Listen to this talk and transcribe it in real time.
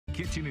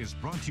ciKitchen is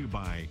brought to you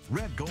by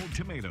Red Gold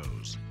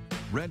Tomatoes.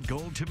 Red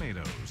Gold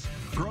Tomatoes,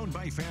 grown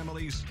by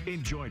families,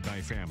 enjoyed by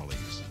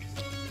families.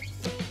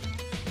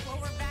 Well,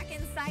 we're back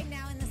inside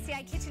now in the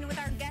ciKitchen with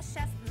our guest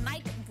chef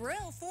Mike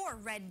Brill for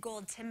Red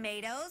Gold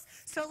Tomatoes.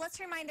 So let's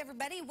remind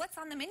everybody what's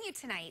on the menu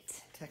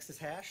tonight. Texas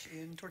hash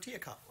in tortilla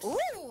cups.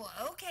 Ooh,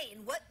 okay.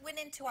 And what went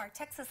into our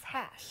Texas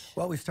hash?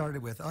 Well, we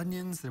started with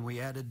onions, then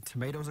we added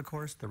tomatoes, of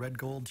course, the Red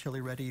Gold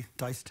chili ready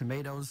diced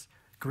tomatoes,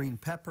 green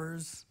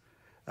peppers,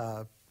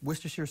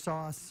 Worcestershire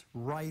sauce,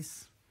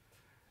 rice.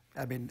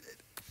 I mean,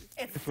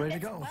 it's ready to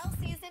go. Well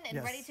seasoned and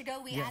Yes. ready to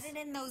go. We Yes. added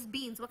in those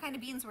beans. What kind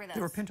of beans were those?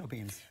 They were pinto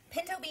beans.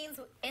 Pinto beans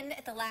in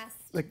at the last.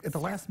 Like at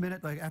the last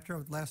minute, like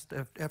after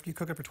you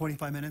cook it for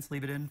 25 minutes,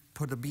 leave it in,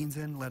 put the beans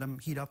in, let them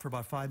heat up for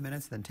about 5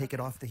 minutes, then take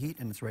it off the heat,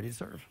 and it's ready to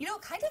serve. You know,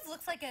 it kind of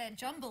looks like a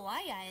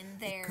jambalaya in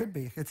there. It could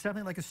be. It's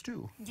definitely like a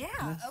stew.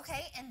 Yeah.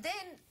 Okay. And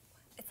then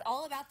it's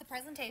all about the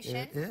presentation.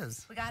 It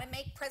is. We got to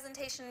make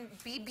presentation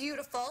be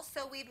beautiful,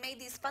 so we've made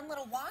these fun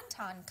little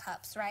wonton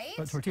cups, right?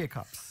 But tortilla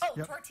cups. Oh,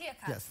 Yep. tortilla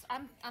cups. Yes.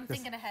 I'm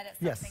thinking ahead at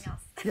Yes. something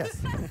else.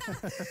 Yes.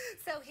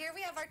 So here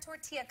we have our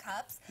tortilla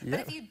cups. Yeah. But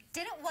if you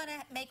didn't want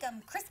to make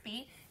them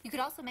crispy, you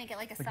could also make it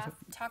like a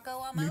soft taco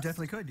almost. You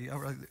definitely could.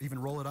 You even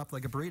roll it up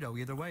like a burrito.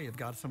 Either way, you've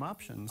got some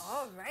options.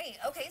 All right.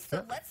 Okay, so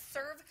Yep. let's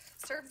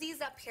serve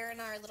these up here in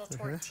our little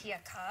tortilla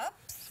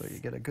cups. So you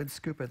get a good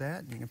scoop of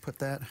that. You can put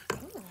that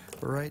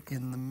right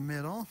in the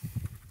middle.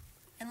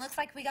 And looks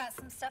like we got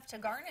some stuff to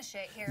garnish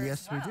it here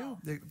Yes, as well.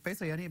 we do.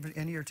 Basically, any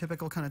of your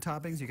typical kind of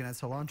toppings. You can add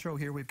cilantro.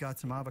 Here we've got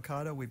some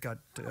avocado. We've got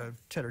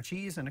cheddar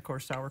cheese and, of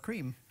course, sour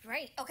cream.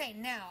 Right. Okay,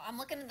 now I'm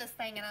looking at this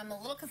thing and I'm a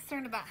little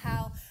concerned about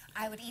how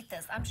I would eat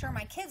this. I'm sure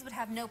my kids would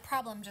have no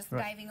problem just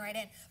diving right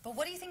in. But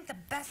what do you think the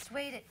best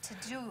way to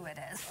do it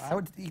is? I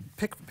would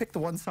pick the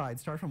one side.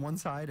 Start from one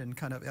side and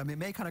kind of, I mean, it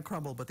may kind of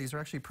crumble, but these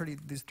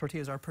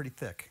tortillas are pretty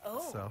thick.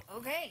 Oh, so.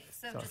 okay.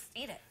 So just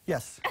eat it.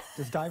 Yes,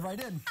 just dive right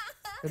in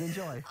and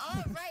enjoy. All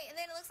right. And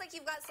then it looks like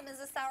you've got some, is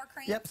this sour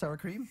cream? Yep, sour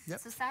cream. Yep.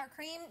 So sour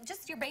cream,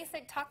 just your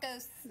basic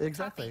tacos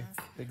Exactly.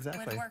 toppings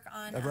Exactly. would work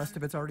on. The rest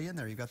of it's already in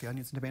there. You've got the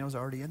onions and tomatoes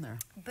already in there.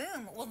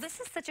 Boom. Well, this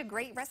is such a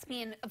great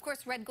recipe. And, of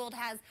course, Red Gold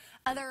has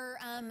other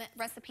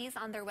recipes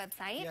on their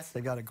website. Yes,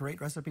 they've got a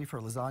great recipe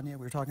for lasagna we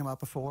were talking about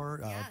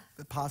before.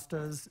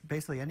 Pastas,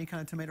 basically any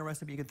kind of tomato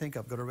recipe you can think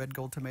of. Go to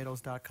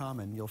redgoldtomatoes.com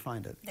and you'll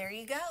find it. There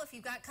you go. If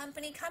you've got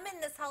company coming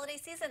this holiday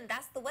season,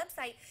 that's the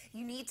website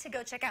you need to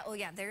go check out. Oh,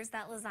 yeah, there's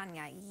that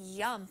lasagna.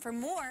 Yum. For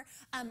more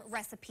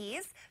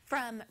recipes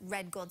from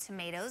Red Gold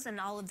Tomatoes and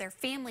all of their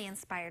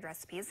family-inspired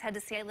recipes, head to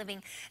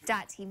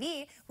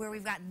ciliving.tv, where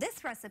we've got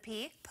this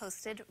recipe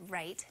posted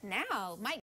right now. Mike.